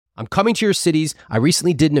I'm coming to your cities. I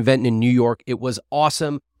recently did an event in New York. It was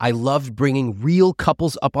awesome. I loved bringing real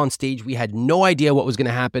couples up on stage. We had no idea what was going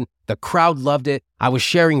to happen. The crowd loved it. I was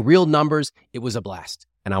sharing real numbers. It was a blast,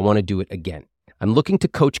 and I want to do it again. I'm looking to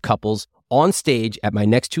coach couples on stage at my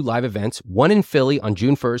next 2 live events, one in Philly on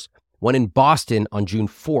June 1st, one in Boston on June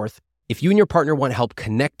 4th. If you and your partner want help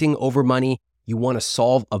connecting over money, you want to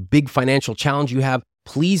solve a big financial challenge you have,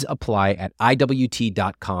 please apply at iwt.com/live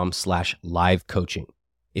coaching.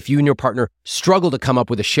 If you and your partner struggle to come up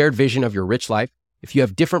with a shared vision of your rich life, if you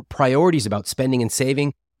have different priorities about spending and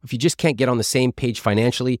saving, if you just can't get on the same page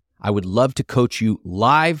financially, I would love to coach you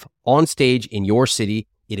live on stage in your city.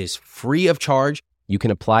 It is free of charge. You can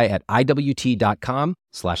apply at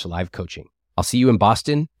iwt.com/live coaching. I'll see you in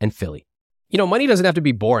Boston and Philly. You know, money doesn't have to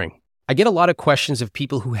be boring. I get a lot of questions of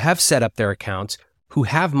people who have set up their accounts, who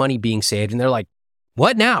have money being saved, and they're like,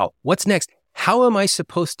 what now? What's next? How am I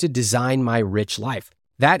supposed to design my rich life?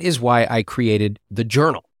 That is why I created the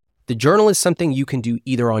journal. The journal is something you can do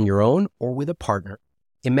either on your own or with a partner.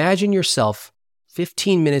 Imagine yourself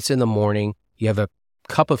 15 minutes in the morning, you have a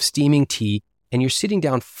cup of steaming tea, and you're sitting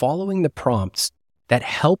down following the prompts that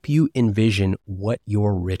help you envision what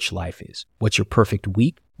your rich life is. What's your perfect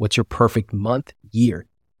week? What's your perfect month, year?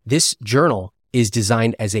 This journal is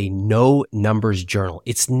designed as a no numbers journal.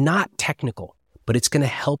 It's not technical, but it's going to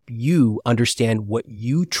help you understand what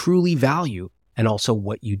you truly value and also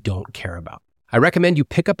what you don't care about. I recommend you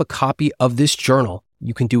pick up a copy of this journal.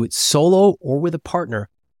 You can do it solo or with a partner,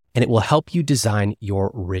 and it will help you design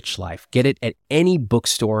your rich life. Get it at any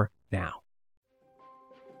bookstore now.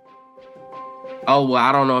 Oh, well,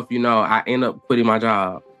 I don't know if you know, I end up quitting my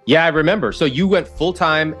job. Yeah, I remember. So you went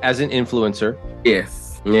full-time as an influencer.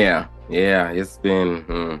 Yes. Yeah. It's been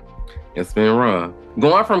rough.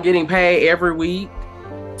 Going from getting paid every week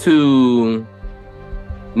to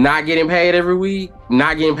not getting paid every week,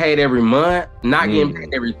 not getting paid every month, not getting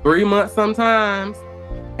paid every 3 months sometimes,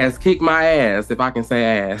 has kicked my ass, if I can say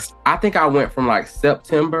ass. I think I went from like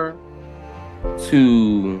September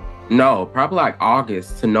to, probably like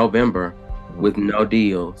August to November with no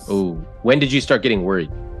deals. Oh, when did you start getting worried?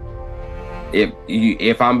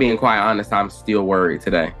 If I'm being quite honest, I'm still worried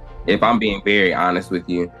today. If I'm being very honest with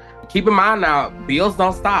you. Keep in mind now, bills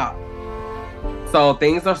don't stop. So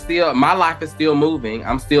things are still, my life is still moving.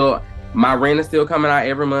 My rent is still coming out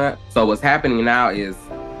every month. So what's happening now is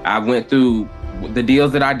I went through the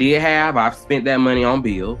deals that I did have. I've spent that money on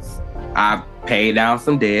bills. I've paid down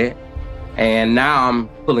some debt. And now I'm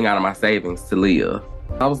pulling out of my savings to live.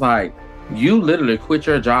 I was like, you literally quit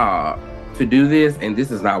your job to do this, and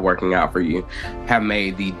this is not working out for you. Have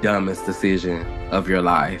made the dumbest decision of your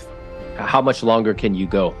life. How much longer can you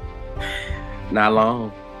go? Not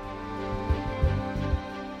long.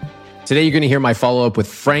 Today, you're going to hear my follow-up with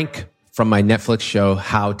Frank from my Netflix show,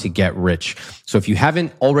 How to Get Rich. So if you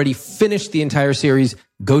haven't already finished the entire series,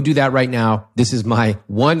 go do that right now. This is my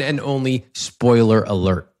one and only spoiler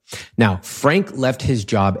alert. Now, Frank left his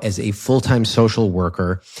job as a full-time social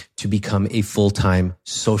worker to become a full-time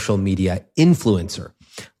social media influencer.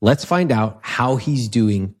 Let's find out how he's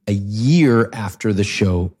doing a year after the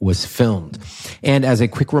show was filmed. And as a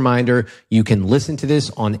quick reminder, you can listen to this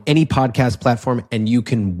on any podcast platform, and you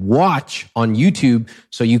can watch on YouTube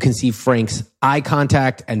so you can see Frank's eye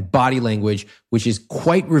contact and body language, which is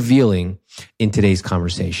quite revealing in today's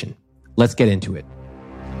conversation. Let's get into it.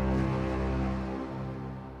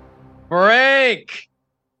 Frank!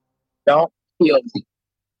 Don't feel me.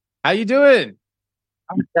 How you doing?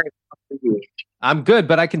 I'm very good. I'm good,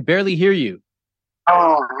 but I can barely hear you.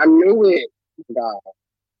 Oh, I knew it. God.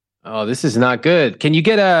 Oh, this is not good. Can you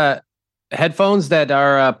get headphones that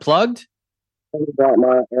are plugged? I got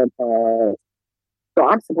my AirPods. So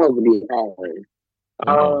I'm supposed to be hard.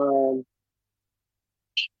 So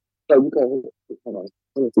you can hold on.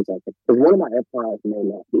 Let me see something. Because one of my AirPods may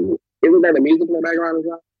not be. Isn't there the music in the background as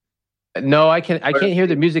well? No, I can't hear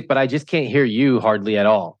the music, but I just can't hear you hardly at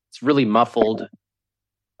all. It's really muffled.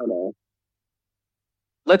 Hold on.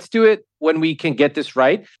 Let's do it when we can get this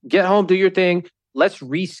right. Get home, do your thing. Let's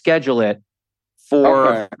reschedule it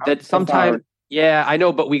for that sometime. Yeah, I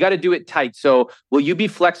know, but we got to do it tight. So will you be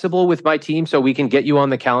flexible with my team so we can get you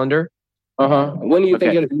on the calendar? When do you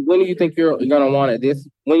think you're gonna want it?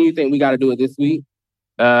 When do you think we got to do it this week?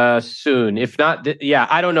 Soon. If not,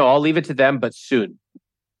 I don't know. I'll leave it to them, but soon.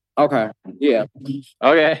 Okay. Yeah.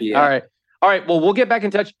 Okay. Yeah. All right. Well, we'll get back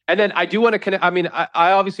in touch. And then I do want to connect. I mean,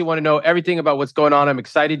 I obviously want to know everything about what's going on. I'm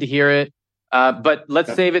excited to hear it. But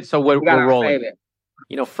let's save it so we're rolling.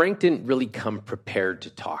 You know, Frank didn't really come prepared to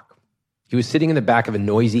talk. He was sitting in the back of a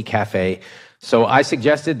noisy cafe. So I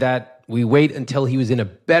suggested that we wait until he was in a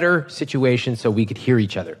better situation so we could hear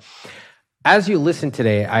each other. As you listen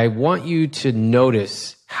today, I want you to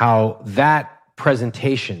notice how that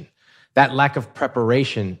presentation, that lack of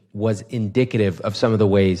preparation, was indicative of some of the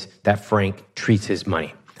ways that Frank treats his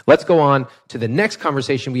money. Let's go on to the next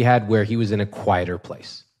conversation we had where he was in a quieter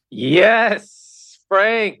place. Yes,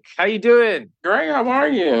 Frank, how you doing? Great, how are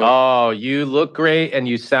you? Oh, you look great and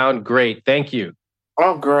you sound great. Thank you.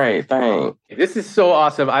 Oh, great, thanks. This is so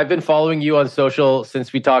awesome. I've been following you on social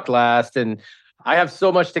since we talked last, and I have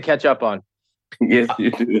so much to catch up on. Yes,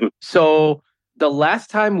 you do. So the last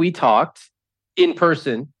time we talked in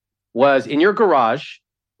person was in your garage,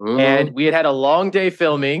 and we had a long day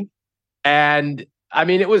filming, and I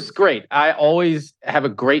mean, it was great. I always have a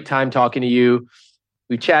great time talking to you.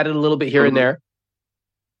 We chatted a little bit here and there,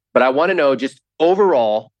 but I want to know just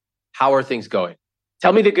overall, how are things going?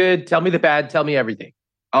 Tell me the good, tell me the bad, tell me everything.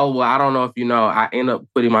 Oh, well, I don't know if you know, I ended up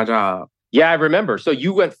quitting my job. Yeah, I remember. So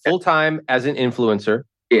you went full-time as an influencer.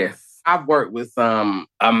 Yes. I've worked with some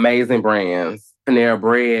amazing brands, Panera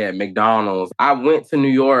Bread, McDonald's. I went to New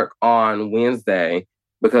York on Wednesday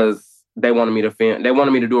because they wanted me to film. They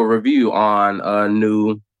wanted me to do a review on a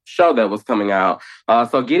new show that was coming out.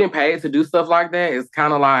 So getting paid to do stuff like that is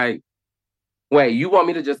kind of like, wait, you want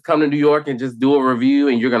me to just come to New York and just do a review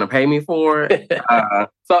and you're going to pay me for it?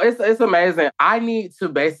 So it's amazing. I need to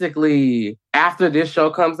basically, after this show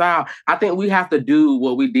comes out, I think we have to do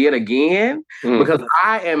what we did again because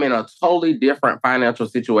I am in a totally different financial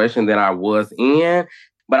situation than I was in.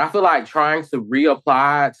 But I feel like trying to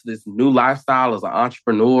reapply to this new lifestyle as an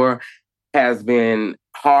entrepreneur has been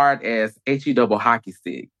hard as HE double hockey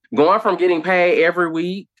stick. Going from getting paid every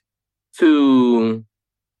week to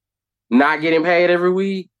not getting paid every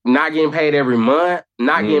week, not getting paid every month,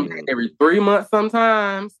 not getting paid every 3 months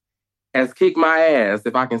sometimes has kicked my ass,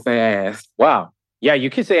 if I can say ass. Wow. Yeah, you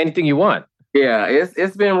can say anything you want. Yeah,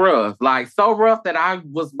 it's been rough. Like, so rough that I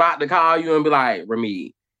was about to call you and be like,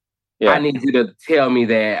 Ramit, I need you to tell me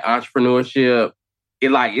that entrepreneurship,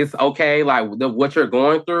 it's okay, like what you're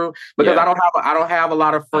going through. Because I don't have a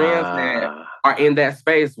lot of friends that are in that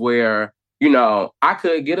space where, I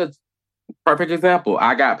could get a perfect example.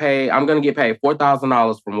 I'm going to get paid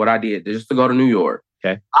 $4,000 from what I did just to go to New York.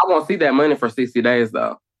 Okay. I won't see that money for 60 days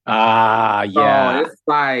though. Yeah. So it's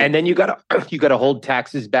like, and then you gotta hold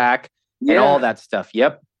taxes back and all that stuff.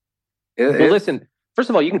 Yep. Well, listen, first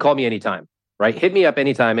of all, you can call me anytime, right? Hit me up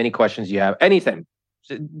anytime, any questions you have, anything.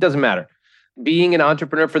 It doesn't matter. Being an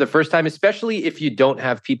entrepreneur for the first time, especially if you don't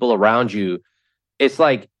have people around you, it's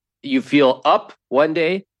like you feel up one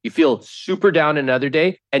day, you feel super down another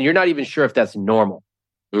day, and you're not even sure if that's normal.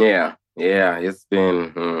 Yeah. It's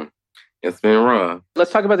been rough.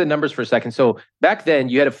 Let's talk about the numbers for a second. So back then,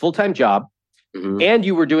 you had a full-time job, and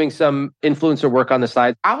you were doing some influencer work on the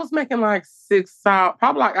side. I was making like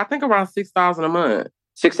I think around $6,000 a month.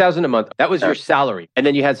 $6,000 a month. That was your salary, and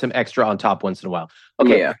then you had some extra on top once in a while.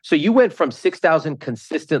 Okay, so you went from $6,000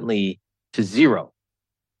 consistently to zero.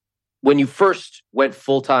 When you first went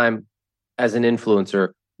full-time as an influencer,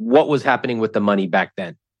 what was happening with the money back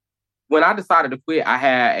then? When I decided to quit, I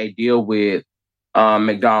had a deal with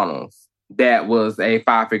McDonald's that was a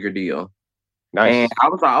 5-figure deal. Nice. And I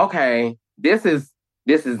was like, okay, this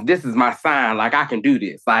is my sign. Like, I can do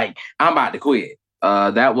this. Like, I'm about to quit.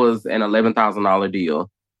 That was an $11,000 deal.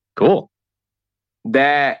 Cool.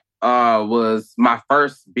 That was my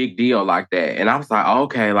first big deal like that. And I was like,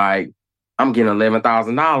 okay, like, I'm getting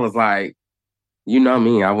 $11,000. Like, you know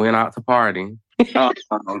me, I went out to party.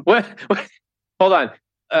 What? Hold on.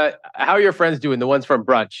 How are your friends doing? The ones from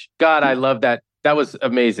brunch? God, I love that. That was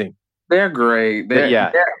amazing. They're great.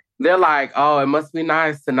 They're like, oh, it must be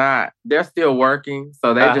nice to not. They're still working,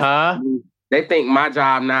 so they they think my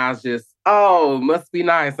job now is just, oh, must be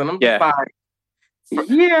nice, and I'm just like,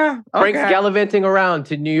 yeah. Okay. Frank's gallivanting around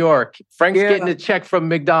to New York. Frank's getting a check from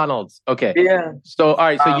McDonald's. Okay. Yeah. So all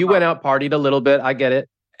right. So you went out, partied a little bit. I get it.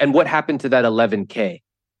 And what happened to that $11K?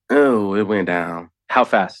 Oh, it went down. How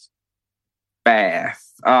fast?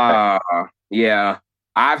 Fast. Yeah.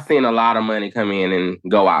 I've seen a lot of money come in and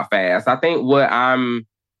go out fast. I think what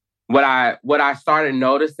I started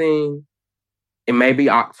noticing in maybe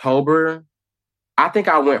October, I think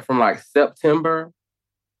I went from like September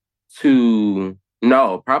to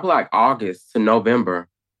probably like August to November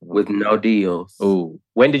with no deals. Ooh.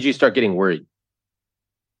 When did you start getting worried?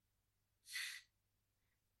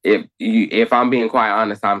 If I'm being quite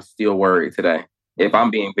honest, I'm still worried today. If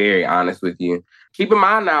I'm being very honest with you. Keep in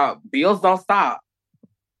mind now, bills don't stop.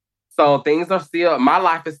 So things are still, my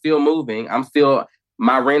life is still moving.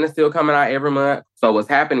 My rent is still coming out every month. So what's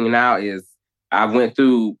happening now is I went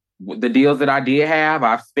through the deals that I did have,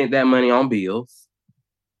 I've spent that money on bills.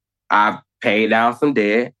 I've paid down some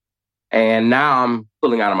debt. And now I'm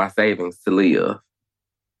pulling out of my savings to live.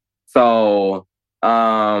 So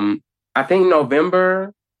I think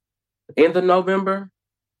end of November,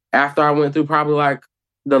 after I went through probably like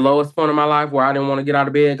the lowest point of my life where I didn't want to get out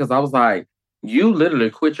of bed, because I was like, you literally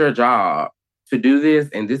quit your job to do this,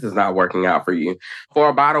 and this is not working out for you. For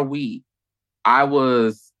about a week, I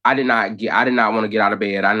did not want to get out of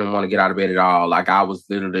bed. I didn't want to get out of bed at all. Like, I was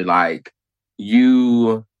literally like,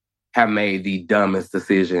 you have made the dumbest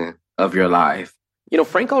decision of your life. You know,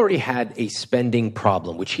 Frank already had a spending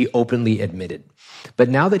problem, which he openly admitted. But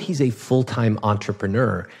now that he's a full-time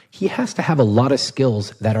entrepreneur, he has to have a lot of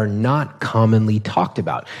skills that are not commonly talked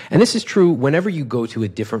about. And this is true whenever you go to a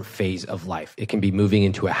different phase of life. It can be moving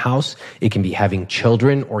into a house, it can be having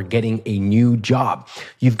children, or getting a new job.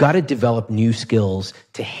 You've got to develop new skills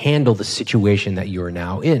to handle the situation that you are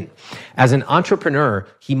now in. As an entrepreneur,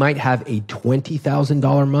 he might have a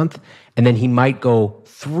 $20,000 month, and then he might go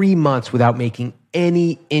 3 months without making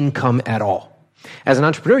any income at all. As an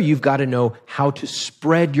entrepreneur, you've got to know how to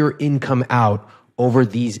spread your income out over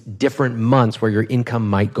these different months where your income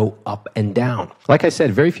might go up and down. Like I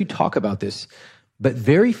said, very few talk about this, but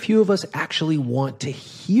very few of us actually want to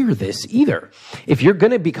hear this either. If you're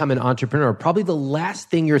going to become an entrepreneur, probably the last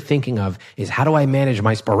thing you're thinking of is, how do I manage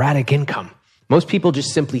my sporadic income? Most people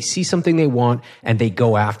just simply see something they want and they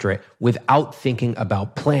go after it without thinking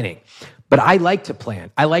about planning. But I like to plan.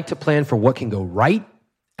 I like to plan for what can go right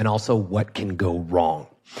and also what can go wrong.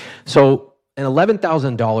 So an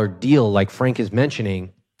 $11,000 deal like Frank is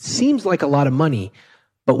mentioning seems like a lot of money,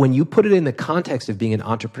 but when you put it in the context of being an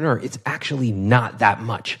entrepreneur, it's actually not that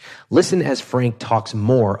much. Listen as Frank talks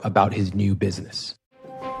more about his new business.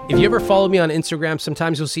 If you ever follow me on Instagram,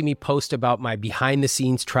 sometimes you'll see me post about my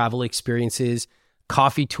behind-the-scenes travel experiences,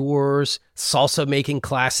 coffee tours, salsa making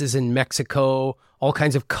classes in Mexico, all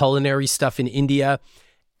kinds of culinary stuff in India.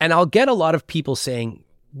 And I'll get a lot of people saying,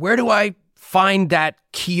 where do I find that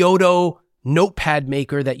Kyoto notepad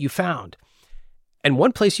maker that you found? And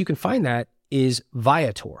one place you can find that is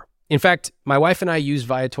Viator. In fact, my wife and I used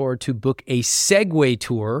Viator to book a Segway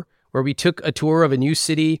tour where we took a tour of a new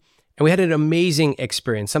city and we had an amazing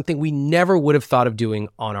experience, something we never would have thought of doing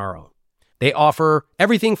on our own. They offer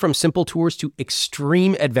everything from simple tours to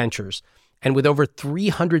extreme adventures. And with over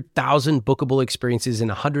 300,000 bookable experiences in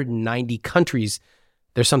 190 countries,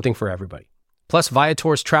 there's something for everybody. Plus,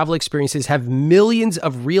 Viator's travel experiences have millions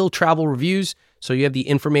of real travel reviews, so you have the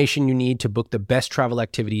information you need to book the best travel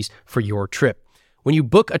activities for your trip. When you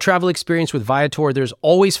book a travel experience with Viator, there's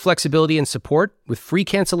always flexibility and support with free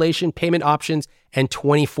cancellation, payment options, and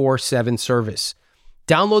 24/7 service.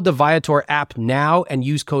 Download the Viator app now and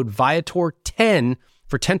use code Viator10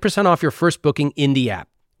 for 10% off your first booking in the app.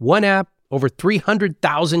 One app, over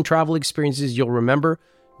 300,000 travel experiences you'll remember.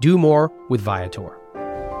 Do more with Viator.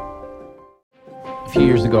 A few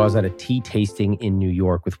years ago, I was at a tea tasting in New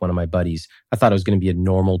York with one of my buddies. I thought it was going to be a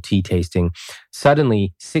normal tea tasting.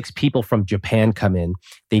 Suddenly, 6 people from Japan come in.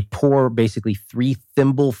 They pour basically 3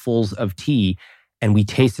 thimblefuls of tea, and we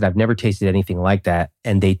tasted. I've never tasted anything like that.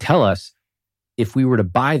 And they tell us if we were to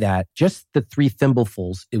buy that, just the 3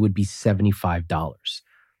 thimblefuls, it would be $75.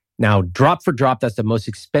 Now, drop for drop, that's the most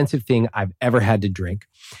expensive thing I've ever had to drink.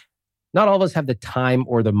 Not all of us have the time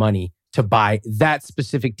or the money to buy that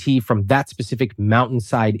specific tea from that specific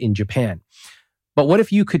mountainside in Japan. But what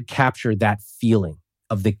if you could capture that feeling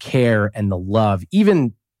of the care and the love,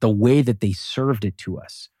 even the way that they served it to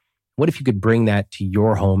us? What if you could bring that to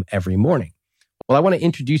your home every morning? Well, I want to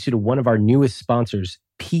introduce you to one of our newest sponsors,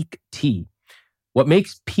 Pique Tea. What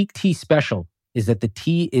makes Pique Tea special is that the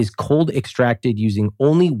tea is cold extracted using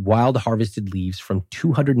only wild harvested leaves from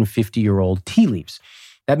 250-year-old tea leaves.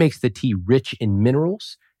 That makes the tea rich in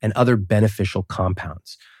minerals and other beneficial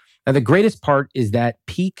compounds. Now, the greatest part is that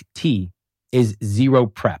Pique Tea is zero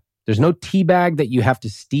prep. There's no tea bag that you have to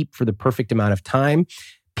steep for the perfect amount of time.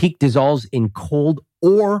 Pique dissolves in cold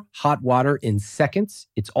or hot water in seconds.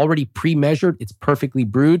 It's already pre-measured, it's perfectly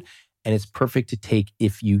brewed, and it's perfect to take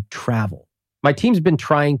if you travel. My team's been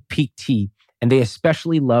trying Pique Tea, and they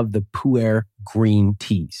especially love the Pu'er green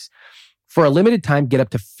teas. For a limited time, get up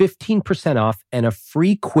to 15% off and a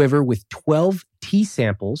free quiver with 12 tea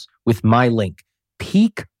samples with my link,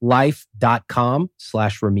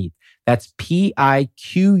 piquelife.com/Ramit. That's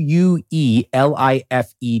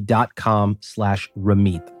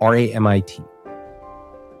PIQUELIFE.com/Ramit, RAMIT.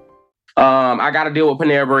 I got to deal with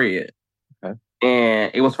Panera Bread. Okay.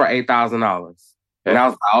 And it was for $8,000. Okay. And I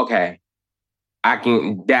was like, okay, I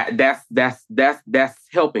can, that's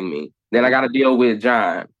helping me. Then I got to deal with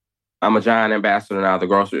John. I'm a Giant ambassador now at the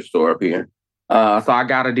grocery store up here. So I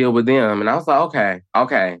got to deal with them. And I was like,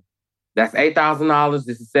 okay. That's $8,000.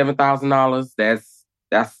 This is $7,000.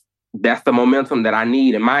 That's the momentum that I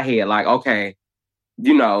need in my head. Like, okay,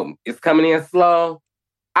 it's coming in slow.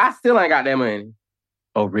 I still ain't got that money.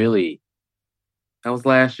 Oh, really? That was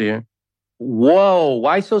last year. Whoa,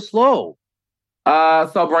 why so slow?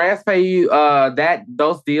 So brands pay you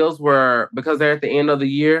those deals were because they're at the end of the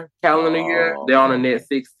year, calendar year, they're on a net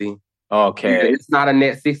 60. Okay. It's not a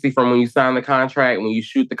net 60 from when you sign the contract, when you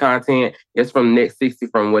shoot the content. It's from net 60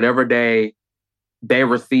 from whatever day they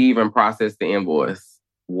receive and process the invoice.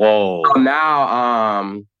 Whoa. So now,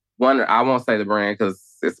 I won't say the brand because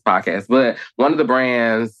it's a podcast, but one of the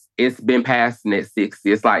brands, it's been past net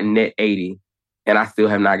 60. It's like net 80. And I still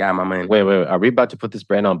have not got my money. Wait. Are we about to put this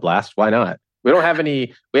brand on blast? Why not? We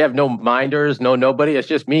have no minders, nobody. It's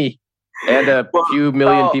just me and a few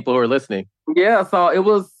million people who are listening. Yeah. So it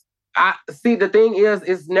was, the thing is,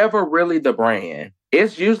 it's never really the brand.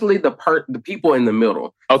 It's usually the people in the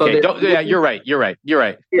middle. Okay. You're right. Yeah.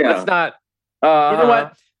 Let's not, you know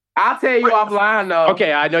what? I'll tell you offline though.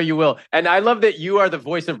 Okay. I know you will. And I love that you are the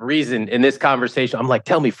voice of reason in this conversation. I'm like,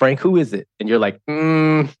 tell me, Frank, who is it? And you're like,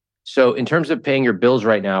 So in terms of paying your bills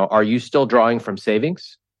right now, are you still drawing from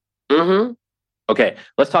savings? Mm-hmm. Okay,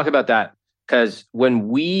 let's talk about that. Because when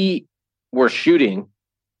we were shooting,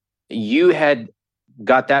 you had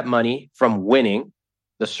got that money from winning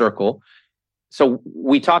the circle. So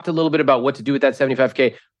we talked a little bit about what to do with that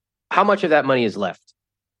 $75K. How much of that money is left?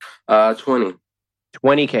 20.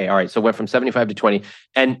 20K. All right. So it went from 75 to 20.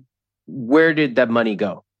 And where did that money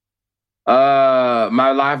go?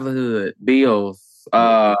 My livelihood, bills.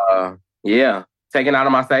 Taking out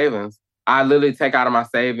of my savings. I literally take out of my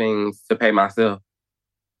savings to pay myself.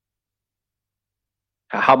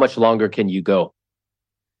 How much longer can you go?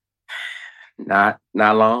 Not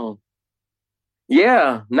long.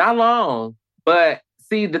 Yeah, not long. But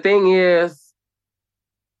see, the thing is,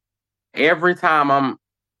 every time I'm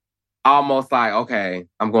almost like, okay,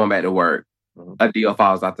 I'm going back to work, a deal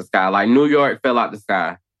falls out the sky. Like New York fell out the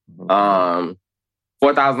sky. $4,000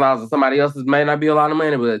 to somebody else's may not be a lot of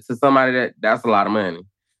money, but to somebody that's a lot of money.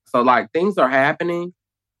 So like things are happening,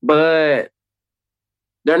 but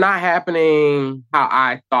they're not happening how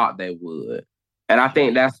I thought they would. And I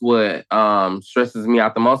think that's what stresses me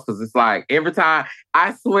out the most, because it's like every time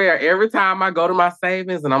I go to my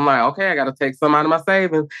savings and I'm like, okay, I got to take some out of my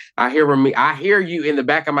savings. I hear you in the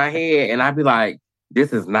back of my head, and I be like,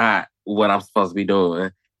 this is not what I'm supposed to be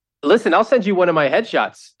doing. Listen, I'll send you one of my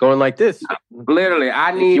headshots going like this. Literally,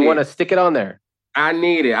 I need it. You want to stick it on there? I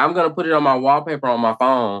need it. I'm going to put it on my wallpaper on my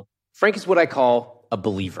phone. Frank is what I call a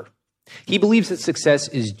believer. He believes that success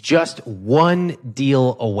is just one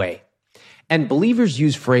deal away. And believers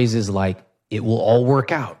use phrases like, it will all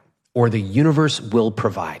work out, or the universe will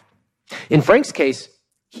provide. In Frank's case,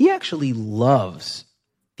 he actually loves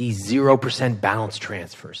these 0% balance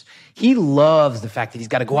transfers. He loves the fact that he's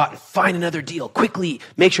got to go out and find another deal quickly,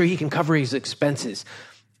 make sure he can cover his expenses.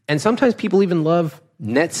 And sometimes people even love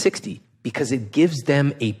net 60 because it gives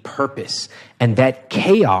them a purpose. And that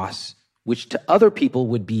chaos, which to other people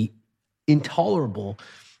would be intolerable,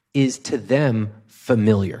 is to them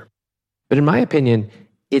familiar. But in my opinion,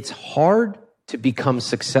 it's hard to become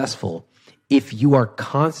successful if you are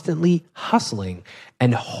constantly hustling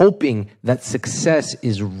and hoping that success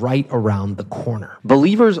is right around the corner.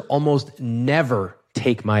 Believers almost never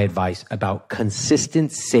take my advice about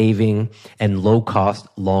consistent saving and low-cost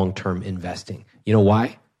long-term investing. You know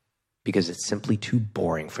why? Because it's simply too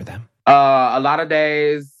boring for them. A lot of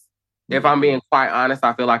days, if I'm being quite honest,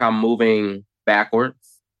 I feel like I'm moving backwards.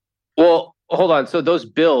 Well, hold on. So those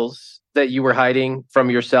bills that you were hiding from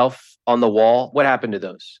yourself on the wall, what happened to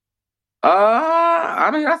those?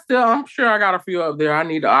 I'm sure I got a few up there.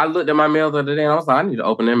 I looked at my mail the other day and I was like, I need to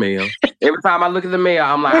open their mail. Every time I look at the mail,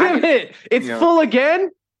 I'm like, wait a minute, it's full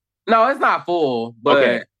again? No, it's not full, but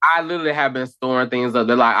okay. I literally have been storing things up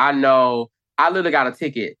there. Like, I literally got a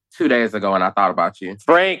ticket 2 days ago and I thought about you.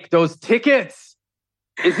 Frank, those tickets.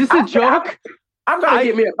 Is this a joke? I'm going to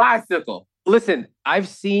get me a bicycle. Listen, I've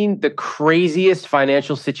seen the craziest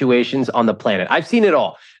financial situations on the planet. I've seen it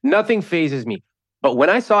all. Nothing phases me. But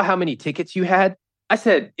when I saw how many tickets you had, I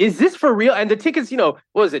said, is this for real? And the tickets, what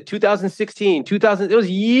was it? 2016, 2000, it was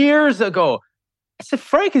years ago. I said,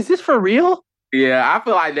 Frank, is this for real? Yeah, I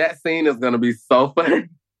feel like that scene is going to be so funny.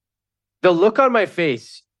 The look on my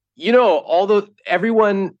face, although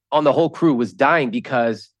everyone on the whole crew was dying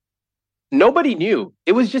because nobody knew.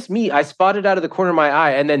 It was just me. I spotted out of the corner of my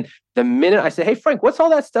eye. And then the minute I said, hey, Frank, what's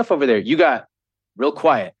all that stuff over there? You got real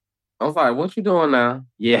quiet. I was like, what you doing now?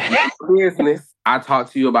 Yeah. Business. I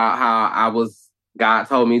talked to you about how God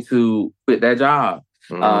told me to quit that job.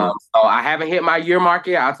 So I haven't hit my year mark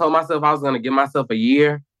yet. I told myself I was going to give myself a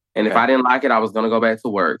year. And if I didn't like it, I was going to go back to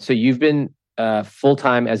work. So you've been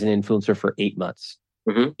full-time as an influencer for 8 months.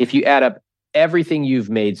 Mm-hmm. If you add up everything you've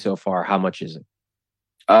made so far, how much is it?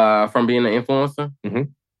 From being an influencer?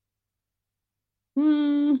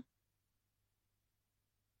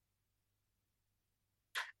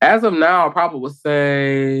 As of now, I probably would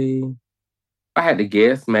say, if I had to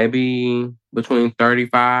guess, maybe between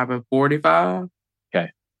 35 and 45. Okay.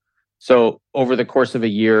 So over the course of a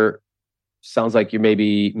year, sounds like you're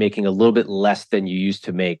maybe making a little bit less than you used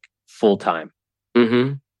to make full-time.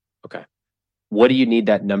 Mm-hmm. Okay. What do you need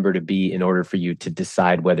that number to be in order for you to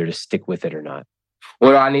decide whether to stick with it or not?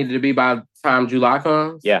 What do I need it to be by the time July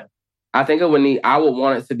comes? Yeah. I think I would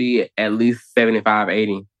want it to be at least 75,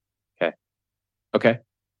 80. Okay.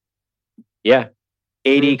 Yeah.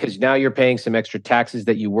 80, because now you're paying some extra taxes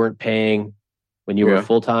that you weren't paying when you were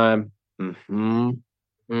full-time.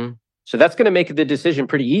 So that's going to make the decision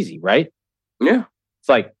pretty easy, right? Yeah. It's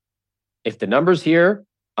like, if the number's here,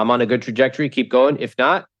 I'm on a good trajectory, keep going. If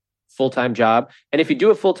not, full-time job. And if you do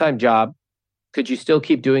a full-time job, could you still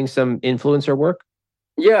keep doing some influencer work?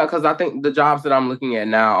 Yeah, because I think the jobs that I'm looking at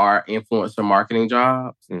now are influencer marketing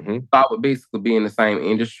jobs. Mm-hmm. So I would basically be in the same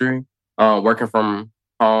industry, working from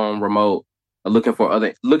home, remote, looking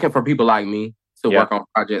for people like me to work on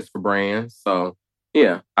projects for brands. So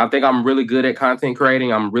yeah, I think I'm really good at content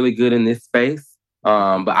creating. I'm really good in this space.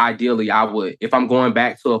 But ideally, I would, if I'm going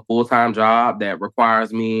back to a full-time job that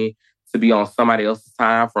requires me to be on somebody else's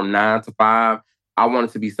time from 9 to 5, I want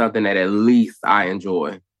it to be something that at least I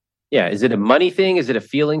enjoy. Yeah. Is it a money thing? Is it a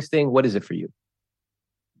feelings thing? What is it for you?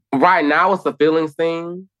 Right now, it's a feelings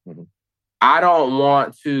thing. Mm-hmm.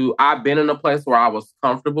 I've been in a place where I was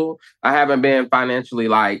comfortable. I haven't been financially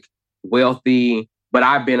wealthy, but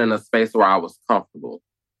I've been in a space where I was comfortable.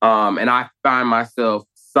 And I find myself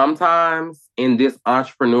sometimes in this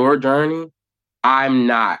entrepreneur journey, I'm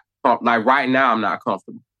not right now, I'm not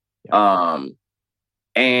comfortable. Yeah.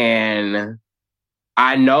 And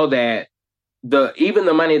I know that even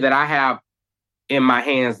the money that I have in my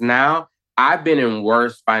hands now, I've been in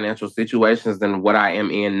worse financial situations than what I am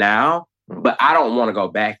in now, but I don't want to go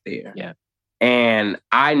back there. Yeah. And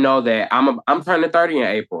I know that I'm turning 30 in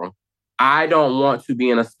April. I don't want to be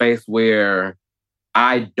in a space where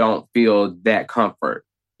I don't feel that comfort.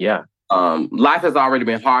 Yeah. Life has already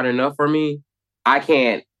been hard enough for me. I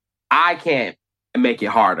can't make it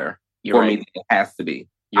harder for me than it has to be.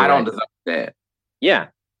 I don't deserve that. Yeah,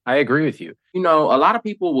 I agree with you. A lot of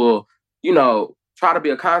people will, try to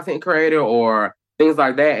be a content creator or things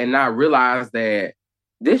like that and not realize that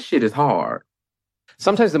this shit is hard.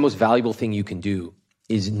 Sometimes the most valuable thing you can do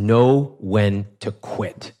is know when to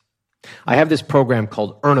quit. I have this program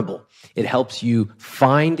called Earnable. It helps you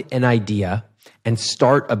find an idea and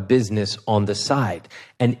start a business on the side.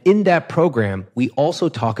 And in that program, we also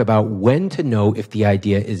talk about when to know if the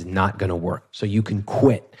idea is not going to work, so you can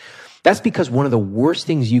quit. That's because one of the worst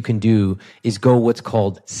things you can do is go what's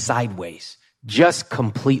called sideways, just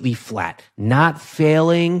completely flat, not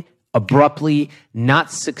failing abruptly,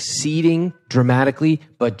 not succeeding dramatically,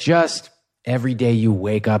 but just every day you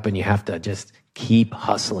wake up and you have to just keep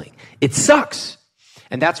hustling. It sucks.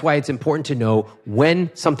 And that's why it's important to know when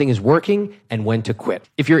something is working and when to quit.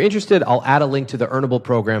 If you're interested, I'll add a link to the Earnable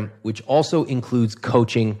program, which also includes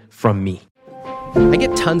coaching from me. I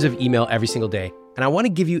get tons of email every single day, and I want to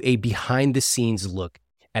give you a behind the scenes look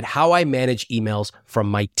at how I manage emails from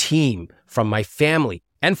my team, from my family,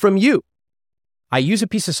 and from you. I use a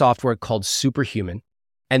piece of software called Superhuman,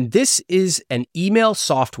 and this is an email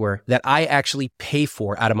software that I actually pay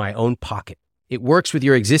for out of my own pocket. It works with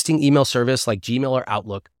your existing email service like Gmail or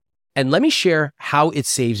Outlook. And let me share how it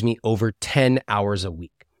saves me over 10 hours a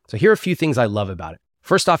week. So here are a few things I love about it.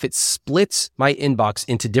 First off, it splits my inbox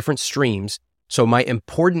into different streams, so my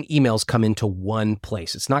important emails come into one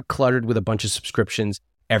place. It's not cluttered with a bunch of subscriptions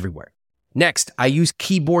everywhere. Next, I use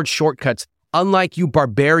keyboard shortcuts, unlike you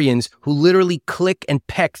barbarians who literally click and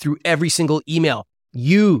peck through every single email.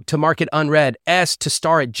 U to mark it unread, S to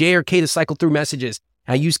star it, J or K to cycle through messages.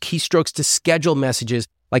 I use keystrokes to schedule messages,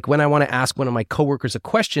 like when I want to ask one of my coworkers a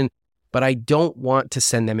question, but I don't want to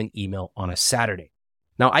send them an email on a Saturday.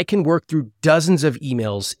 Now, I can work through dozens of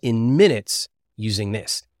emails in minutes using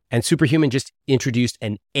this. And Superhuman just introduced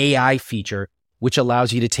an AI feature, which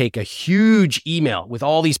allows you to take a huge email with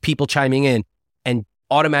all these people chiming in and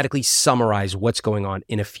automatically summarize what's going on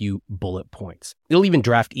in a few bullet points. It'll even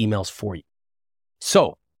draft emails for you.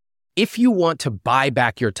 So if you want to buy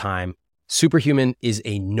back your time, Superhuman is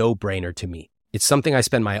a no-brainer to me. It's something I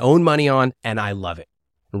spend my own money on, and I love it.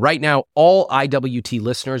 Right now, all IWT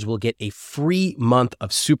listeners will get a free month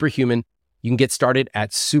of Superhuman. You can get started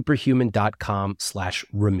at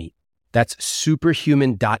superhuman.com/Ramit. That's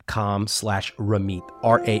superhuman.com/Ramit,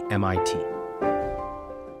 R-A-M-I-T.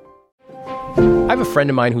 I have a friend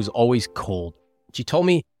of mine who's always cold. She told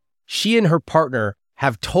me she and her partner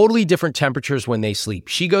have totally different temperatures when they sleep.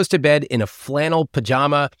 She goes to bed in a flannel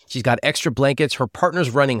pajama. She's got extra blankets. Her partner's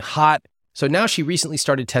running hot. So now she recently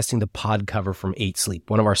started testing the pod cover from 8 Sleep,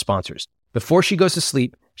 one of our sponsors. Before she goes to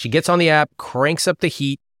sleep, she gets on the app, cranks up the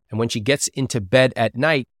heat, and when she gets into bed at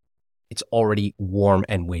night, it's already warm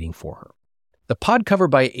and waiting for her. The pod cover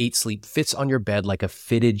by 8 Sleep fits on your bed like a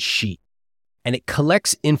fitted sheet, and it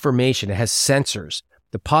collects information. It has sensors.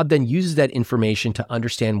 The pod then uses that information to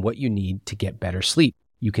understand what you need to get better sleep.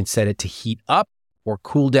 You can set it to heat up or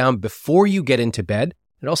cool down before you get into bed.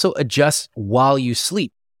 It also adjusts while you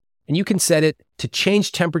sleep. And you can set it to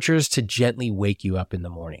change temperatures to gently wake you up in the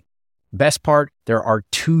morning. Best part, there are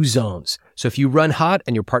 2 zones. So if you run hot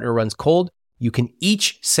and your partner runs cold, you can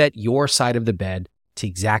each set your side of the bed to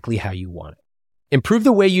exactly how you want it. Improve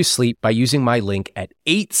the way you sleep by using my link at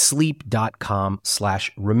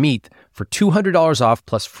 8sleep.com/Ramit for $200 off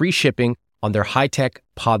plus free shipping on their high-tech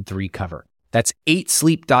Pod 3 cover. That's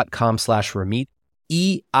 8sleep.com/Ramit,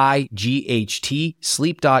 EIGHT,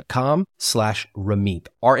 sleep.com/Ramit,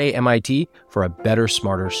 RAMIT, for a better,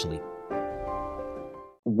 smarter sleep.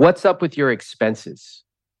 What's up with your expenses?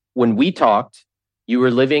 When we talked, you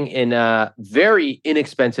were living in a very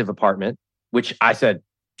inexpensive apartment, which I said,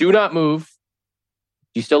 do not move.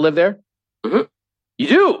 Do you still live there? Mm-hmm. You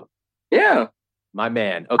do? Yeah. My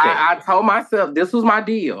man. Okay. I told myself this was my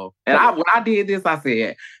deal. And when I did this, I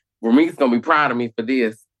said, Ramit's going to be proud of me for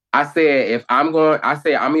this. I said, I'm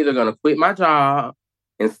either going to quit my job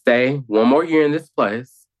and stay one more year in this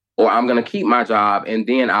place, or I'm going to keep my job and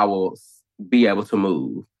then I will be able to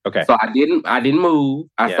move. Okay. So I didn't move.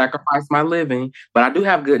 I sacrificed my living, but I do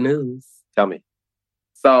have good news. Tell me.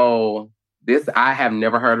 So I have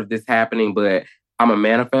never heard of this happening, but I'm a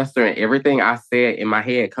manifestor and everything I said in my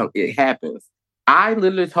head, it happens. I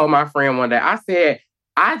literally told my friend one day, I said,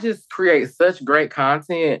 I just create such great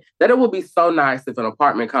content that it would be so nice if an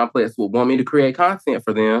apartment complex would want me to create content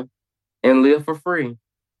for them and live for free.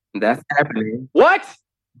 And that's happening. What?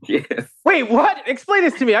 Yes. Wait, what? Explain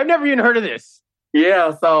this to me. I've never even heard of this.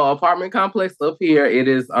 Yeah, so apartment complex up here, it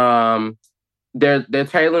is they're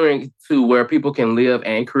tailoring to where people can live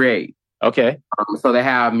and create. Okay. So they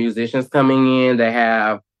have musicians coming in, they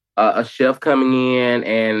have a chef coming in,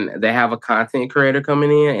 and they have a content creator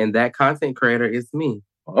coming in, and that content creator is me.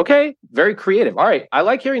 Okay. Very creative. All right. I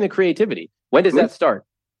like hearing the creativity. When does that start?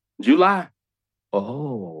 July.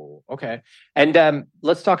 Oh, okay. And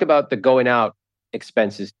let's talk about the going out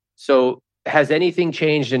expenses. So has anything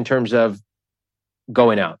changed in terms of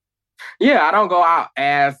going out? Yeah, I don't go out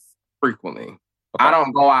as frequently. Okay. I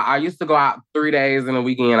don't go out. I used to go out 3 days in a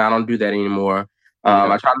weekend. I don't do that anymore.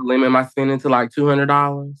 I try to limit my spending to like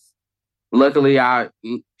 $200. Luckily,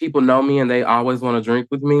 people know me and they always want to drink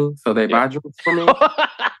with me, so they buy drinks for me.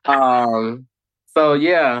 So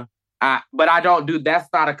yeah, but I don't do. That's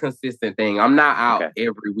not a consistent thing. I'm not out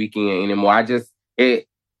every weekend anymore. It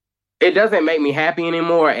doesn't make me happy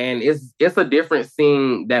anymore, and it's a difference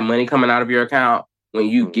seeing that money coming out of your account when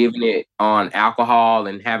you giving it on alcohol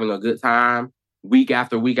and having a good time week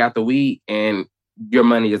after week after week, and your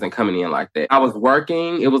money isn't coming in like that. I was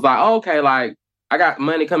working. It was like, okay, like I got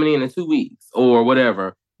money coming in 2 weeks or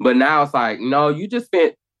whatever. But now it's like, no, you just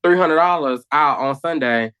spent $300 out on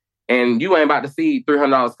Sunday and you ain't about to see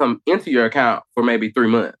 $300 come into your account for maybe 3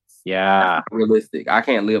 months. Yeah. That's not realistic. I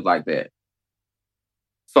can't live like that.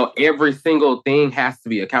 So every single thing has to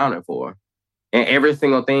be accounted for. And every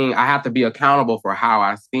single thing, I have to be accountable for how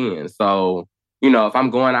I spend. So, if I'm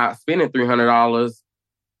going out spending $300,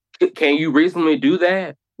 can you reasonably do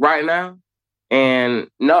that right now? And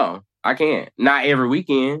no, I can't. Not every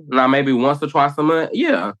weekend. Not maybe once or twice a month.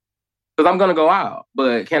 Yeah. Because I'm going to go out.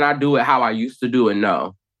 But can I do it how I used to do it?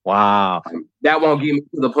 No. Wow. That won't get me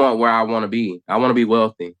to the point where I want to be. I want to be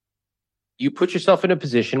wealthy. You put yourself in a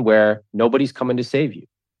position where nobody's coming to save you.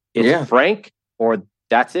 It's Frank or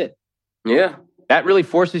that's it. Yeah. That really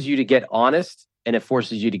forces you to get honest and it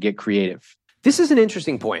forces you to get creative. This is an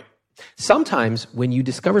interesting point. Sometimes when you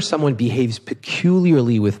discover someone behaves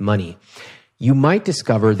peculiarly with money, you might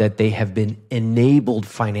discover that they have been enabled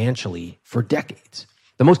financially for decades.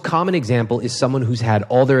 The most common example is someone who's had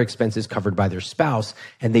all their expenses covered by their spouse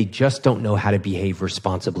and they just don't know how to behave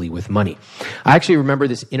responsibly with money. I actually remember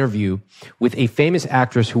this interview with a famous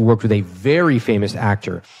actress who worked with a very famous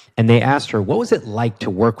actor, and they asked her, what was it like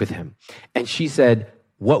to work with him? And she said,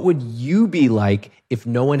 what would you be like if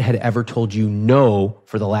no one had ever told you no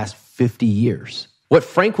for the last 50 years? What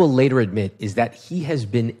Frank will later admit is that he has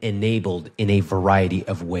been enabled in a variety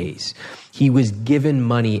of ways. He was given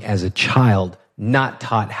money as a child, not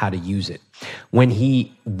taught how to use it. When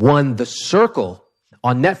he won The Circle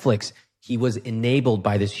on Netflix, he was enabled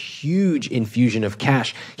by this huge infusion of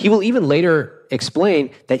cash. He will even later explain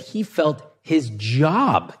that he felt his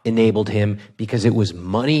job enabled him because it was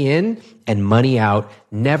money in and money out,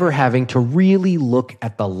 never having to really look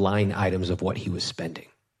at the line items of what he was spending.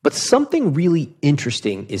 But something really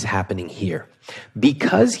interesting is happening here.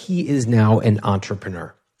 Because he is now an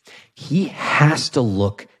entrepreneur, he has to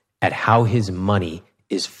look at how his money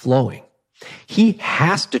is flowing. He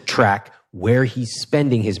has to track where he's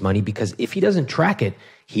spending his money, because if he doesn't track it,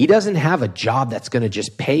 he doesn't have a job that's going to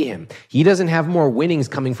just pay him. He doesn't have more winnings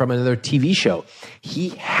coming from another TV show. He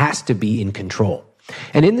has to be in control.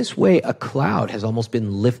 And in this way, a cloud has almost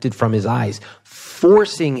been lifted from his eyes,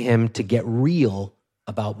 forcing him to get real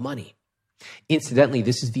about money. Incidentally,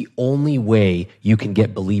 this is the only way you can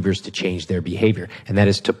get believers to change their behavior, and that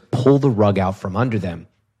is to pull the rug out from under them,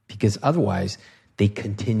 because otherwise they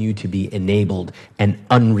continue to be enabled and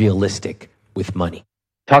unrealistic with money.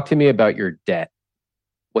 Talk to me about your debt.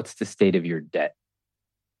 What's the state of your debt?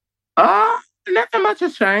 Nothing much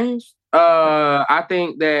has changed. I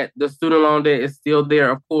think that the student loan debt is still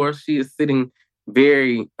there. Of course, she is sitting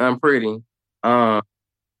very unpretty. What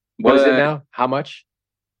is it now? How much?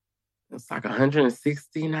 It's like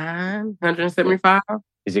 169, 175.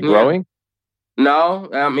 Is it growing? No,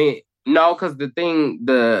 I mean, no, because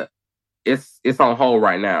it's on hold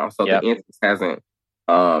right now. So the interest hasn't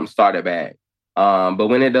started back. But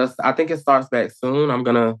when it does, I think it starts back soon. I'm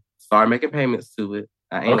gonna start making payments to it.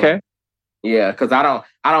 Okay. Yeah, because I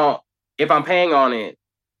don't. If I'm paying on it,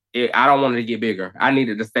 I don't want it to get bigger. I need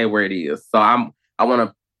it to stay where it is. So I want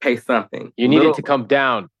to pay something. You need it to come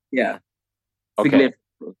down. Yeah. Okay. Significantly.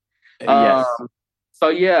 Yes. So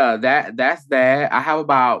yeah, that's that. I have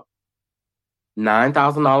about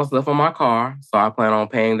 $9,000 left on my car, so I plan on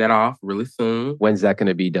paying that off really soon. When's that going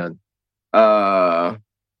to be done? I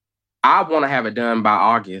want to have it done by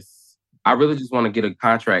August. I really just want to get a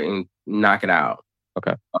contract and knock it out.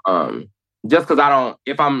 Okay. Just because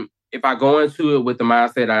if I go into it with the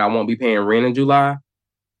mindset that I won't be paying rent in July,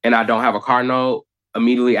 and I don't have a car note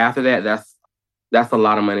immediately after that, that's a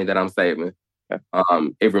lot of money that I'm saving.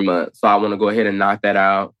 Every month. So I want to go ahead and knock that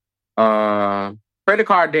out. Credit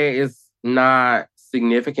card debt is not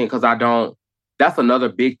significant because that's another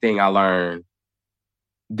big thing I learned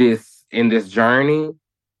in this journey.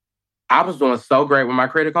 I was doing so great with my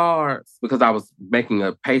credit cards because I was making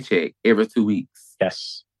a paycheck every 2 weeks.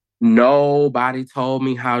 Yes. Nobody told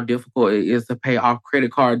me how difficult it is to pay off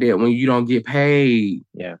credit card debt when you don't get paid.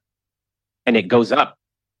 Yeah. And it goes up.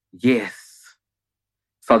 Yes.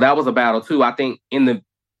 So that was a battle too. I think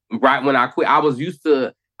right when I quit, I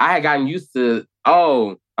had gotten used to,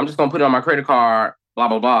 I'm just going to put it on my credit card, blah,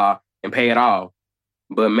 blah, blah, and pay it off.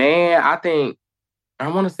 But man, I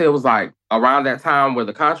want to say it was like around that time where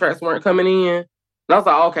the contracts weren't coming in. And I was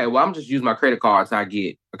like, okay, well, I'm just using my credit card till I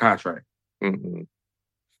get a contract. Mm-hmm.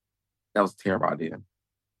 That was a terrible idea.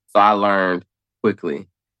 So I learned quickly.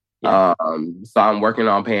 Yeah. So I'm working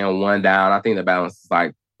on paying one down. I think the balance is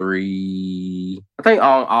like 3. I think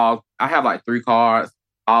I have like 3 cards.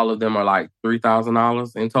 All of them are like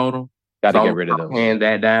 $3,000 in total. Got to get rid of those. Paying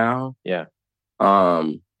that down. Yeah.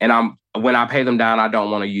 And when I pay them down, I don't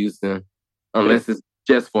want to use them unless it's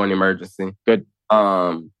just for an emergency. Good.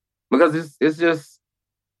 Because it's just,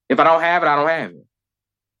 if I don't have it, I don't have it.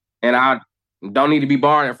 And I don't need to be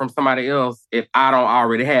borrowing it from somebody else if I don't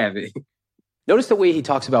already have it. Notice the way he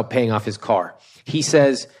talks about paying off his car. He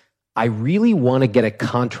says, I really want to get a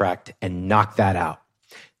contract and knock that out.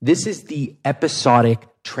 This is the episodic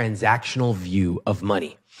transactional view of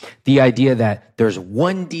money. The idea that there's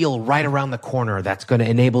one deal right around the corner that's going to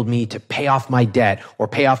enable me to pay off my debt or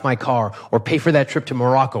pay off my car or pay for that trip to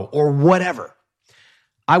Morocco or whatever.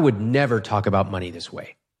 I would never talk about money this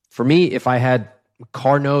way. For me, if I had a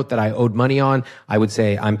car note that I owed money on, I would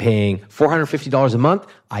say I'm paying $450 a month.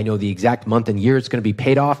 I know the exact month and year it's going to be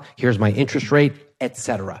paid off. Here's my interest rate,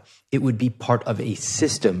 etc. It would be part of a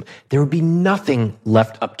system. There would be nothing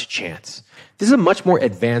left up to chance. This is a much more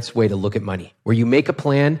advanced way to look at money, where you make a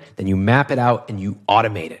plan, then you map it out, and you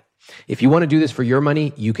automate it. If you want to do this for your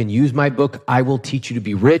money, you can use my book, I Will Teach You to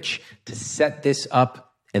Be Rich, to set this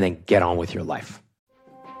up and then get on with your life.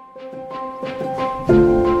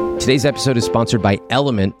 Today's episode is sponsored by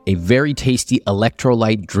Element, a very tasty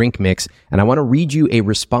electrolyte drink mix. And I want to read you a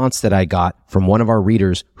response that I got from one of our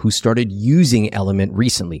readers who started using Element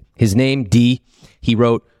recently. His name, D, he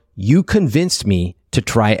wrote, "You convinced me to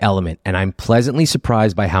try Element, and I'm pleasantly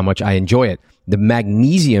surprised by how much I enjoy it. The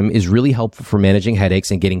magnesium is really helpful for managing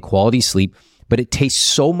headaches and getting quality sleep, but it tastes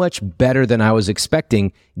so much better than I was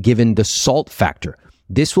expecting given the salt factor.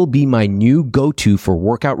 This will be my new go-to for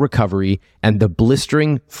workout recovery and the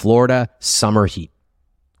blistering Florida summer heat."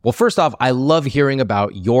 Well, first off, I love hearing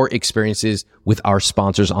about your experiences with our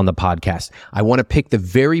sponsors on the podcast. I want to pick the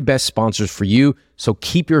very best sponsors for you, so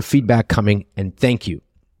keep your feedback coming, and thank you.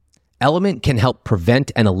 Element can help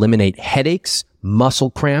prevent and eliminate headaches,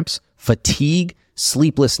 muscle cramps, fatigue,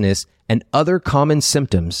 sleeplessness, and other common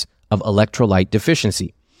symptoms of electrolyte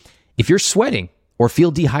deficiency. If you're sweating or feel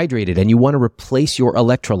dehydrated and you want to replace your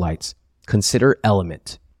electrolytes, consider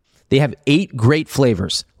Element. They have 8 great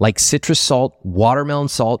flavors like citrus salt, watermelon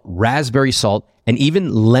salt, raspberry salt, and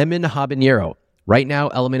even lemon habanero. Right now,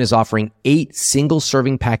 Element is offering 8 single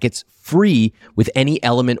serving packets free with any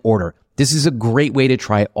Element order. This is a great way to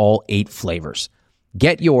try all 8 flavors.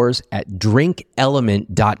 Get yours at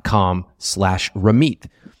drinkelement.com/Ramit.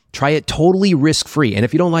 Try it totally risk-free. And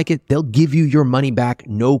if you don't like it, they'll give you your money back,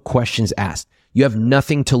 no questions asked. You have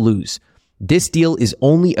nothing to lose. This deal is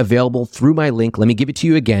only available through my link. Let me give it to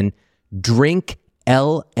you again.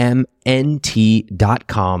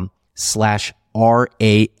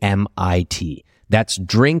 drinklmnt.com/RAMIT. That's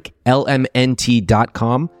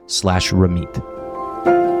drinklmnt.com/Ramit.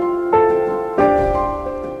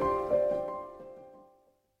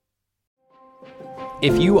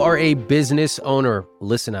 If you are a business owner,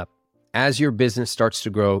 listen up. As your business starts to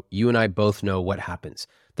grow, you and I both know what happens.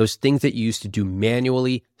 Those things that you used to do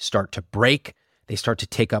manually start to break. They start to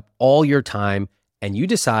take up all your time, and you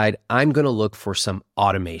decide, I'm going to look for some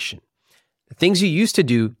automation. The things you used to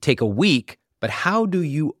do take a week, but how do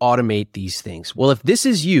you automate these things? Well, if this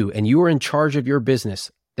is you and you are in charge of your business,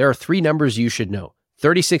 there are 3 numbers you should know: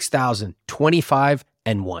 36,000, 25,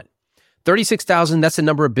 and 1. 36,000, that's the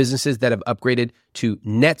number of businesses that have upgraded to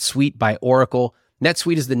NetSuite by Oracle.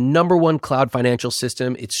 NetSuite is the #1 cloud financial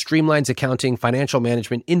system. It streamlines accounting, financial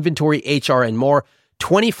management, inventory, HR, and more.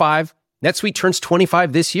 25, NetSuite turns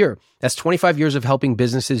 25 this year. That's 25 years of helping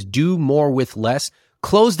businesses do more with less,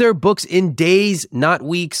 close their books in days, not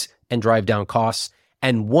weeks, and drive down costs.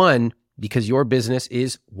 And 1, because your business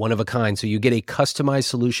is one of a kind. So you get a customized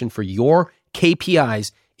solution for your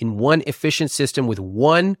KPIs in one efficient system with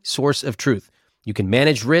one source of truth. You can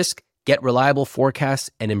manage risk, get reliable forecasts,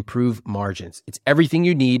 and improve margins. It's everything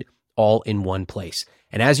you need all in one place.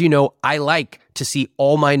 And as you know, I like to see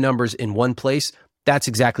all my numbers in one place. That's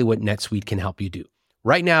exactly what NetSuite can help you do.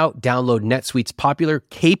 Right now, download NetSuite's popular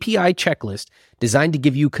KPI checklist designed to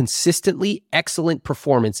give you consistently excellent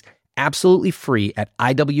performance absolutely free at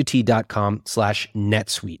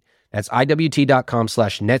iwt.com/NetSuite. That's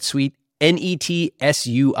iwt.com/NetSuite,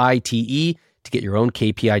 NETSUITE, to get your own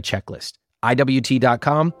KPI checklist.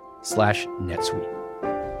 iwt.com/NetSuite.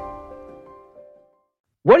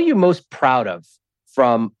 What are you most proud of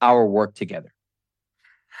from our work together?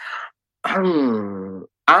 I'm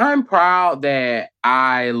proud that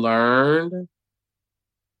I learned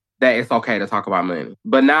that it's okay to talk about money.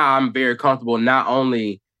 But now I'm very comfortable not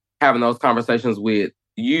only having those conversations with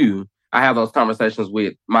you, I have those conversations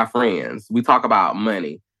with my friends. We talk about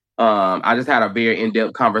money. I just had a very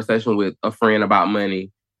in-depth conversation with a friend about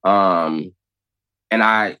money. And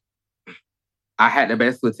I had to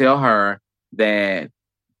basically tell her that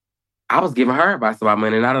I was giving her advice about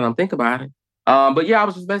money now that I'm thinking about it. But yeah, I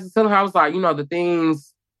was just basically telling her, I was like, the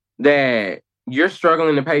things that you're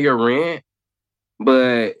struggling to pay your rent,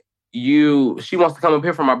 but she wants to come up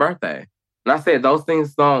here for my birthday. And I said, those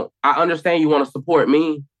things I understand you want to support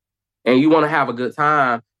me and you want to have a good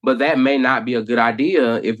time, but that may not be a good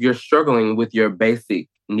idea if you're struggling with your basic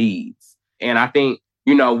needs. And I think,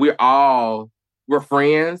 we're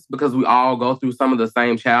friends because we all go through some of the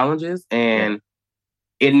same challenges. And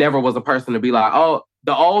it never was a person to be like, oh,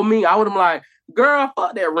 the old me, I would have been like, girl,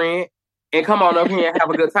 fuck that rent and come on up here and have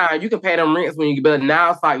a good time. You can pay them rents when you get, but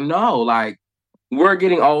now it's like, no, like we're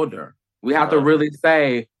getting older. We have to really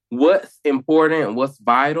say what's important, what's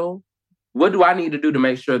vital. What do I need to do to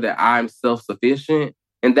make sure that I'm self-sufficient?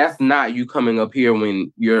 And that's not you coming up here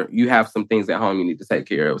when you have some things at home you need to take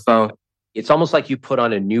care of. So it's almost like you put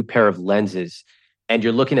on a new pair of lenses and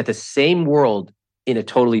you're looking at the same world in a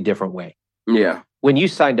totally different way. Yeah. When you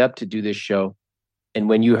signed up to do this show and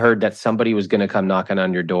when you heard that somebody was going to come knocking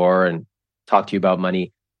on your door and talk to you about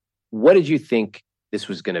money, what did you think this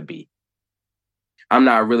was going to be? I'm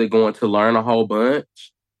not really going to learn a whole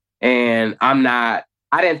bunch. And I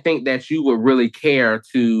didn't think that you would really care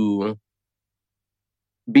to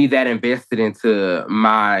be that invested into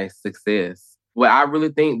my success. Well, I really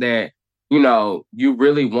think that, you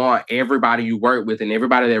really want everybody you work with and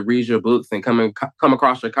everybody that reads your books and come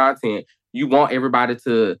across your content, you want everybody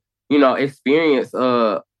to, experience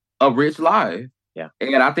a rich life. Yeah.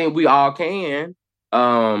 And I think we all can.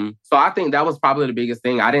 So I think that was probably the biggest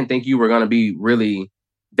thing. I didn't think you were going to be really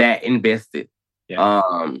that invested. Yeah.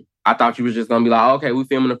 I thought you was just going to be like, okay, we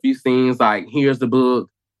filming a few scenes. Like, here's the book.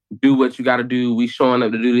 Do what you got to do. We showing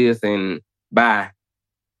up to do this and bye.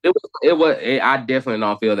 I definitely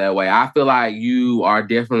don't feel that way. I feel like you are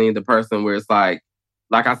definitely the person where it's like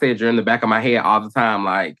I said, you're in the back of my head all the time.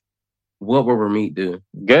 Like, what will Ramit do?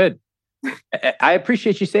 Good. I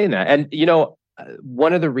appreciate you saying that. And,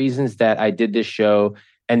 one of the reasons that I did this show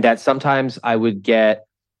and that sometimes I would get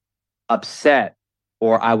upset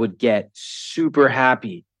or I would get super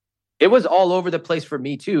happy, it was all over the place for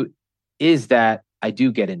me too, is that I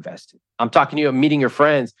do get invested. I'm talking to you, I'm meeting your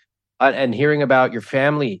friends and hearing about your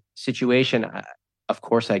family situation. Of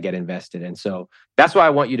course I get invested. And so that's why I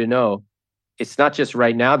want you to know it's not just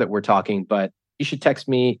right now that we're talking, but you should text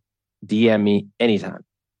me, DM me anytime.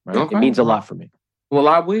 Right? Okay. It means a lot for me. Well,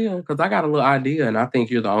 I will, because I got a little idea, and I think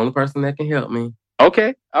you're the only person that can help me.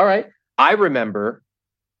 Okay. All right. I remember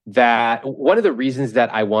that one of the reasons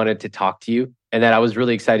that I wanted to talk to you and that I was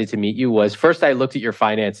really excited to meet you was first I looked at your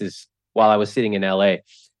finances while I was sitting in LA.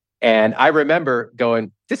 And I remember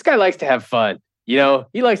going, this guy likes to have fun. He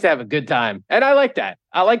likes to have a good time. And I like that.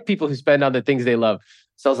 I like people who spend on the things they love.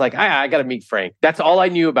 So I was like, I got to meet Frank. That's all I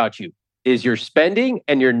knew about you is your spending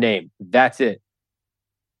and your name. That's it.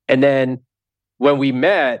 And then when we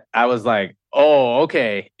met, I was like, oh,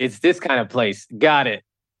 okay. It's this kind of place. Got it.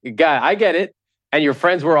 I get it. And your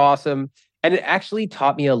friends were awesome. And it actually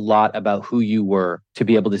taught me a lot about who you were to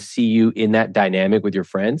be able to see you in that dynamic with your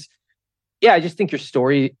friends. Yeah, I just think your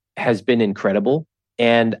story has been incredible.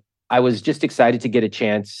 And I was just excited to get a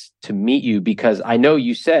chance to meet you because I know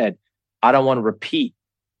you said, I don't want to repeat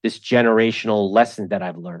this generational lesson that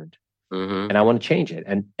I've learned. Mm-hmm. And I want to change it.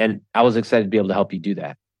 And I was excited to be able to help you do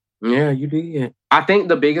that. Yeah, you did. I think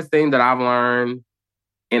the biggest thing that I've learned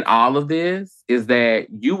in all of this is that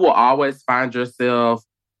you will always find yourself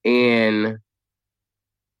in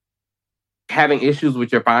having issues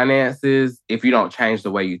with your finances if you don't change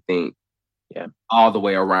the way you think. Yeah. All the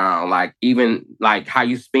way around. Like, even like how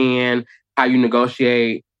you spend, how you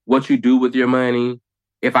negotiate, what you do with your money.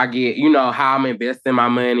 If I get, how I'm investing my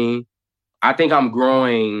money. I think I'm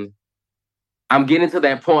growing. I'm getting to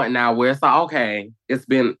that point now where it's like, okay, it's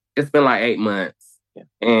been like 8 months. Yeah.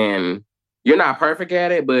 And you're not perfect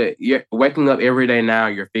at it, but you're waking up every day now,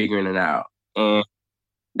 you're figuring it out. And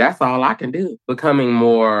that's all I can do. Becoming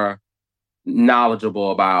more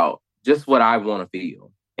knowledgeable about just what I want to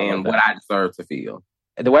feel and what I deserve to feel.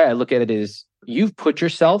 And the way I look at it is you've put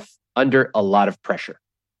yourself under a lot of pressure.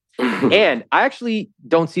 And I actually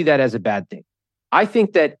don't see that as a bad thing. I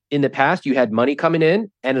think that in the past, you had money coming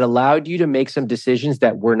in and it allowed you to make some decisions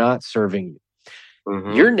that were not serving you.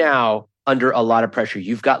 Mm-hmm. You're now under a lot of pressure.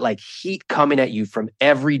 You've got like heat coming at you from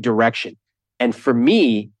every direction. And for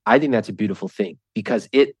me, I think that's a beautiful thing because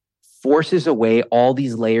it forces away all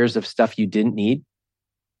these layers of stuff you didn't need.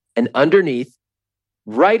 And underneath,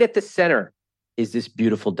 right at the center, is this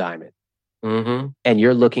beautiful diamond. Mm-hmm. And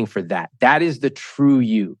you're looking for that. That is the true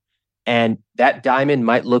you. And that diamond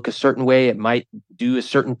might look a certain way. It might do a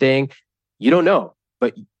certain thing. You don't know.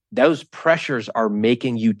 But those pressures are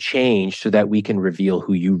making you change so that we can reveal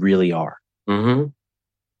who you really are. Mm-hmm.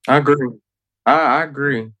 I agree. I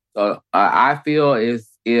agree. I feel as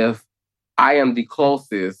if I am the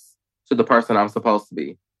closest to the person I'm supposed to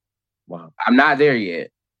be. Wow. I'm not there yet.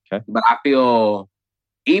 Okay. But I feel,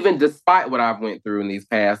 even despite what I've went through in these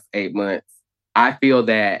past 8 months, I feel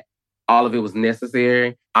that all of it was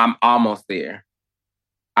necessary. I'm almost there.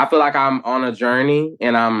 I feel like I'm on a journey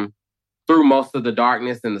and I'm through most of the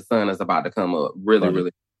darkness and the sun is about to come up.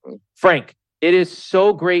 Really. Frank, it is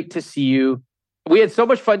so great to see you. We had so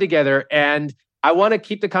much fun together and I want to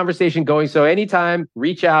keep the conversation going. So anytime,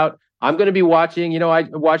 reach out. I'm going to be watching. I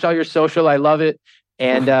watch all your social. I love it.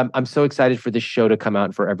 And I'm so excited for this show to come out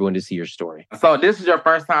and for everyone to see your story. So this is your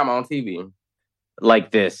first time on TV?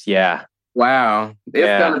 Like this, yeah. Wow.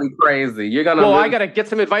 It's going to be crazy. You're going to... Well, I got to get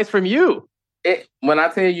some advice from you. When I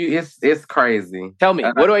tell you, it's crazy. Tell me,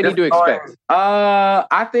 what do I need to expect?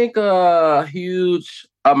 I think a huge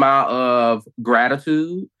amount of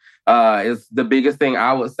gratitude is the biggest thing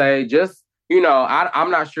I would say. Just,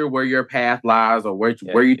 I'm not sure where your path lies or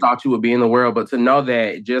where you thought you would be in the world, but to know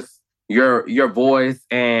that just your voice,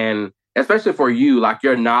 and especially for you, like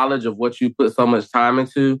your knowledge of what you put so much time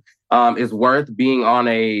into, is worth being on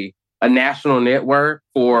a national network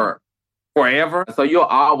for forever. So you'll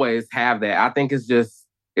always have that. I think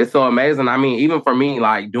it's so amazing. I mean, even for me,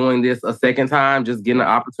 like doing this a second time, just getting an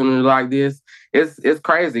opportunity like this, it's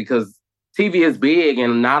crazy because TV is big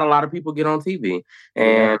and not a lot of people get on TV,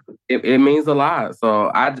 and it means a lot. So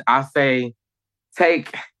I say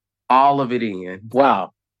take all of it in.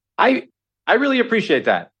 Wow. I really appreciate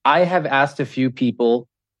that. I have asked a few people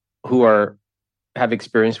who have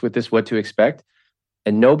experience with this what to expect,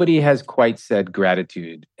 and nobody has quite said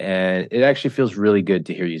gratitude. And it actually feels really good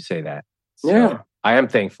to hear you say that. So I am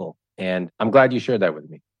thankful, and I'm glad you shared that with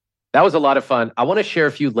me. That was a lot of fun. I want to share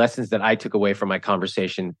a few lessons that I took away from my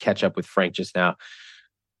conversation, catch up with Frank just now.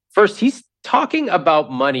 First, he's talking about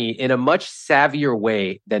money in a much savvier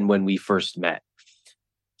way than when we first met.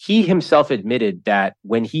 He himself admitted that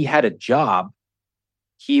when he had a job,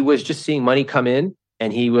 he was just seeing money come in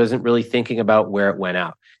and he wasn't really thinking about where it went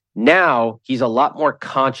out. Now, he's a lot more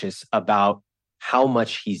conscious about how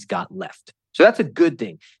much he's got left. So that's a good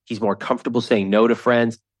thing. He's more comfortable saying no to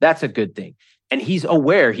friends. That's a good thing. And he's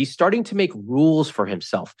aware, he's starting to make rules for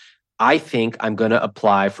himself. I think I'm going to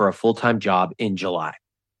apply for a full-time job in July.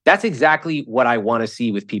 That's exactly what I want to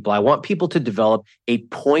see with people. I want people to develop a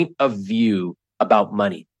point of view about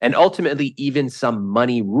money and ultimately even some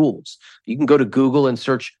money rules. You can go to Google and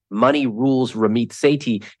search money rules Ramit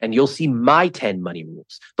Sethi and you'll see my 10 money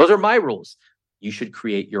rules. Those are my rules. You should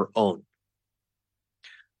create your own.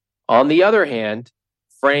 On the other hand,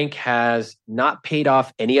 Frank has not paid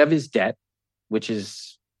off any of his debt, which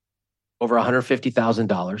is over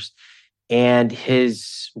 $150,000. And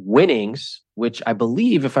his winnings, which I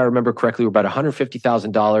believe, if I remember correctly, were about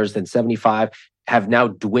 $150,000, then 75, have now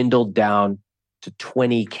dwindled down to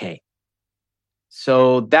 20K.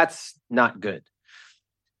 So that's not good.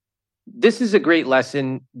 This is a great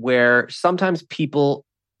lesson where sometimes people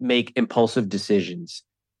make impulsive decisions.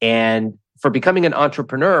 And for becoming an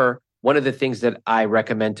entrepreneur, one of the things that I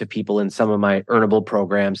recommend to people in some of my earnable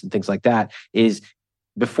programs and things like that is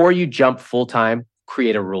before you jump full-time,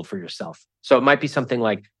 create a rule for yourself. So it might be something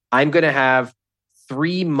like, I'm going to have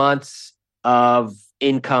 3 months of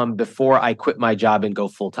income before I quit my job and go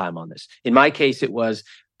full-time on this. In my case, it was,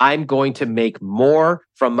 I'm going to make more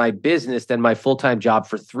from my business than my full-time job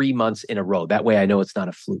for 3 months in a row. That way I know it's not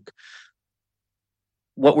a fluke.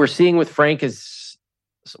 What we're seeing with Frank is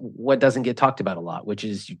what doesn't get talked about a lot, which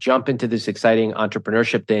is you jump into this exciting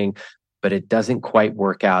entrepreneurship thing, but it doesn't quite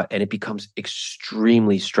work out and it becomes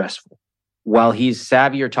extremely stressful. While he's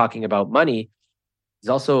savvier talking about money, he's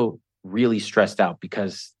also really stressed out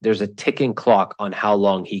because there's a ticking clock on how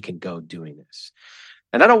long he can go doing this.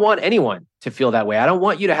 And I don't want anyone to feel that way. I don't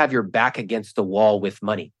want you to have your back against the wall with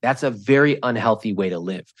money. That's a very unhealthy way to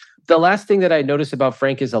live. The last thing that I notice about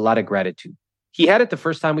Frank is a lot of gratitude. He had it the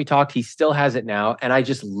first time we talked. He still has it now. And I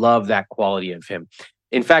just love that quality of him.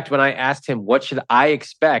 In fact, when I asked him, what should I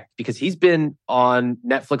expect? Because he's been on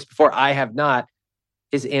Netflix before, I have not.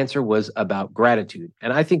 His answer was about gratitude.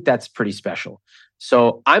 And I think that's pretty special.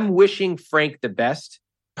 So I'm wishing Frank the best.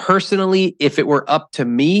 Personally, if it were up to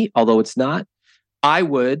me, although it's not, I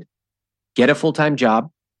would get a full-time job.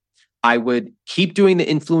 I would keep doing the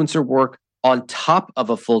influencer work on top of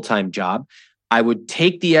a full-time job. I would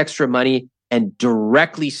take the extra money and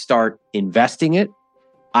directly start investing it.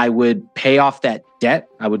 I would pay off that debt.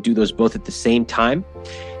 I would do those both at the same time.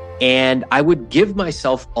 And I would give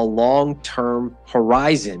myself a long-term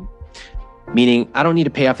horizon, meaning I don't need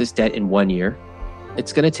to pay off this debt in 1 year.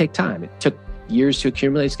 It's going to take time. It took years to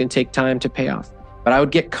accumulate. It's going to take time to pay off. But I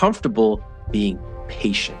would get comfortable being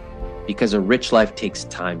patient because a rich life takes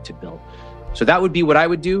time to build. So that would be what I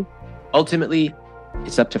would do. Ultimately,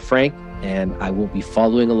 it's up to Frank, and I will be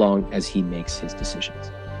following along as he makes his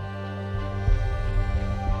decisions.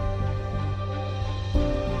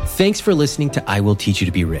 Thanks for listening to I Will Teach You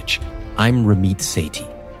to Be Rich. I'm Ramit Sethi.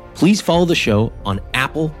 Please follow the show on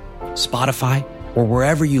Apple, Spotify, or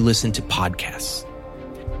wherever you listen to podcasts.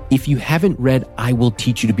 If you haven't read I Will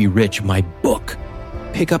Teach You to Be Rich, my book,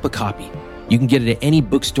 pick up a copy. You can get it at any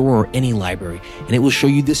bookstore or any library, and it will show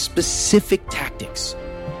you the specific tactics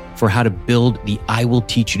for how to build the I Will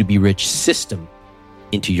Teach You to Be Rich system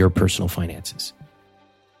into your personal finances.